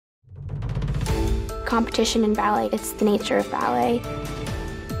competition in ballet. It's the nature of ballet.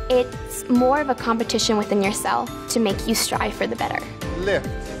 It's more of a competition within yourself to make you strive for the better. Lift.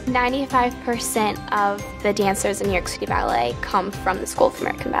 95% of the dancers in New York City Ballet come from the School of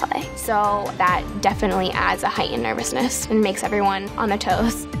American Ballet. So that definitely adds a heightened nervousness and makes everyone on their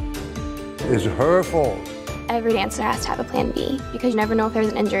toes. It's her fault. Every dancer has to have a plan B because you never know if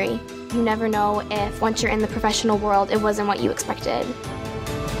there's an injury. You never know if once you're in the professional world, it wasn't what you expected.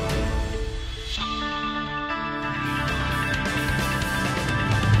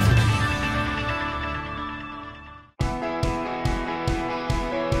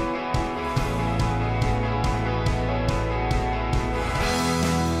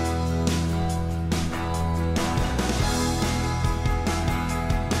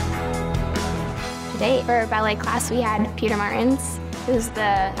 Today, for our ballet class, we had Peter Martins, who's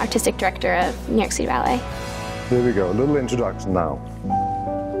the artistic director of New York City Ballet. Here we go, a little introduction now.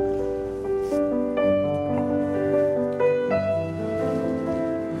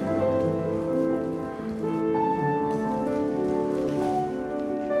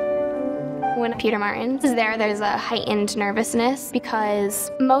 When Peter Martins is there, there's a heightened nervousness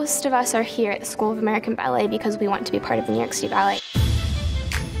because most of us are here at the School of American Ballet because we want to be part of the New York City Ballet.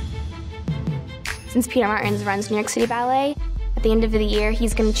 Since Peter Martins runs New York City Ballet, at the end of the year,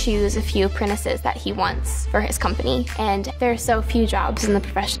 he's going to choose a few apprentices that he wants for his company. And there are so few jobs in the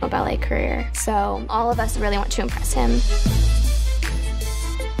professional ballet career, so all of us really want to impress him.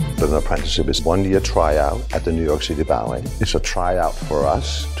 An apprenticeship is 1 year tryout at the New York City Ballet. It's a tryout for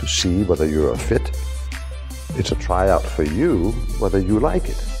us to see whether you're a fit. It's a tryout for you whether you like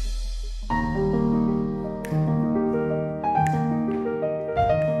it.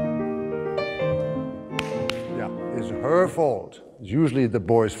 Her fault. It's usually the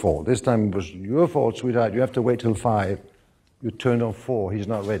boy's fault. This time it was your fault, sweetheart. You have to wait till 5. You turned on 4. He's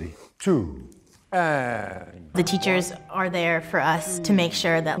not ready. 2. And... The teachers are there for us to make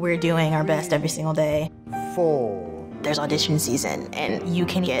sure that we're doing our best every single day. 4. There's audition season, and you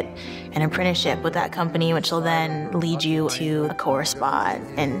can get an apprenticeship with that company, which will then lead you to a core spot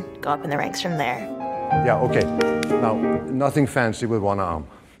and go up in the ranks from there. Yeah, okay. Now, nothing fancy with one arm.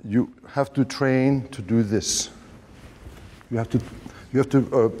 You have to train to do this. You have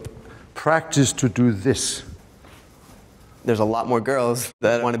to practice to do this. There's a lot more girls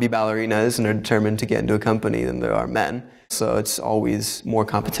that want to be ballerinas and are determined to get into a company than there are men. So it's always more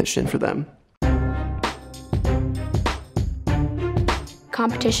competition for them.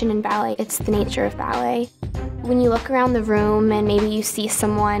 Competition in ballet, it's the nature of ballet. When you look around the room and maybe you see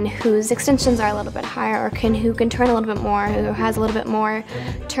someone whose extensions are a little bit higher or who can turn a little bit more, who has a little bit more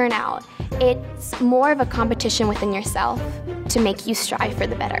turnout, it's more of a competition within yourself to make you strive for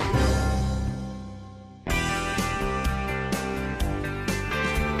the better.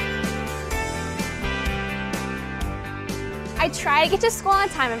 I try to get to school on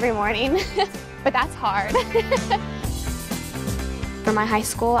time every morning, but that's hard. For my high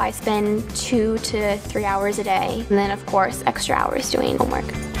school, I spend 2 to 3 hours a day, and then of course extra hours doing homework.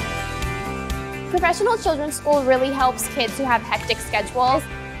 Professional children's school really helps kids who have hectic schedules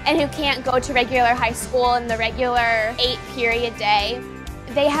and who can't go to regular high school in the regular 8-period day.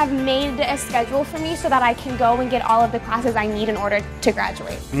 They have made a schedule for me so that I can go and get all of the classes I need in order to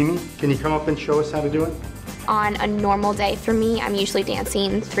graduate. Mimi, can you come up and show us how to do it? On a normal day for me, I'm usually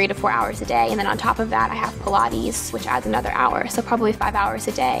dancing 3 to 4 hours a day, and then on top of that I have Pilates, which adds another hour, so probably 5 hours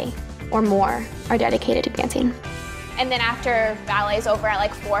a day or more are dedicated to dancing. And then after ballet's over at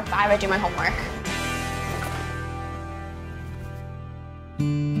like 4 or 5, I do my homework.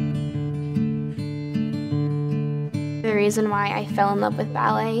 The reason why I fell in love with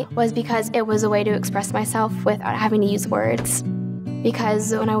ballet was because it was a way to express myself without having to use words.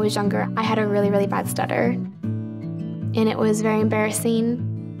 Because when I was younger, I had a really, really bad stutter. And it was very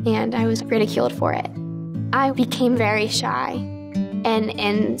embarrassing, and I was ridiculed for it. I became very shy. And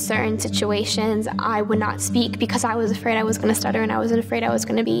in certain situations, I would not speak because I was afraid I was going to stutter and I was afraid I was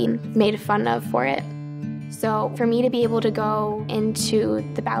going to be made fun of for it. So for me to be able to go into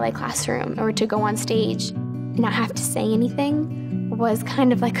the ballet classroom or to go on stage and not have to say anything was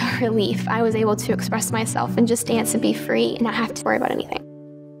kind of like a relief. I was able to express myself and just dance and be free and not have to worry about anything.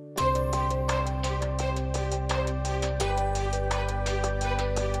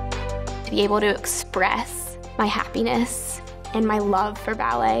 To be able to express my happiness and my love for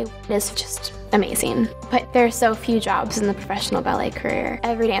ballet is just amazing. But there are so few jobs in the professional ballet career.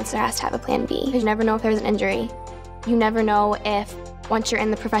 Every dancer has to have a plan B. You never know if there's an injury. You never know if once you're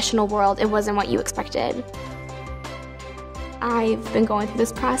in the professional world, it wasn't what you expected. I've been going through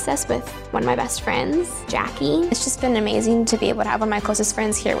this process with one of my best friends, Jackie. It's just been amazing to be able to have one of my closest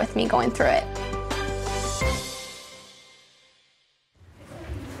friends here with me going through it.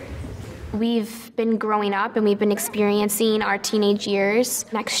 we've been growing up and we've been experiencing our teenage years.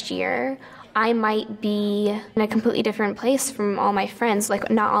 Next year, I might be in a completely different place from all my friends. Like,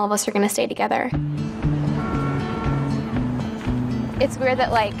 not all of us are gonna stay together. It's weird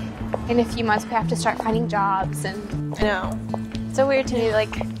that, like, in a few months we have to start finding jobs and... I know. It's so weird to me, like,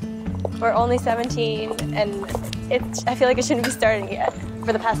 we're only 17 and I feel like it shouldn't be starting yet.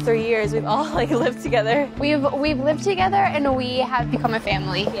 For the past 3 years, we've all, like, lived together. We've lived together and we have become a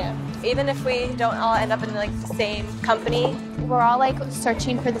family. Yeah. Even if we don't all end up in, like, the same company. We're all, like,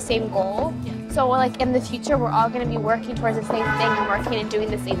 searching for the same goal. Yeah. So, like, in the future, we're all gonna be working towards the same thing and working and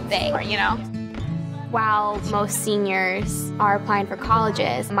doing the same thing, you know? While most seniors are applying for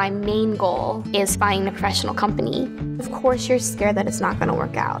colleges, my main goal is finding a professional company. Of course, you're scared that it's not gonna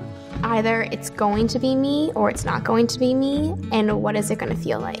work out. Either it's going to be me or it's not going to be me, and what is it gonna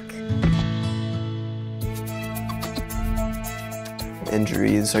feel like?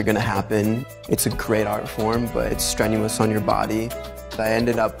 Injuries are gonna happen. It's a great art form, but it's strenuous on your body. I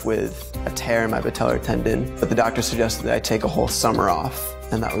ended up with a tear in my patellar tendon, but the doctor suggested that I take a whole summer off.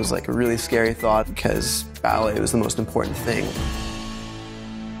 And that was like a really scary thought because ballet was the most important thing.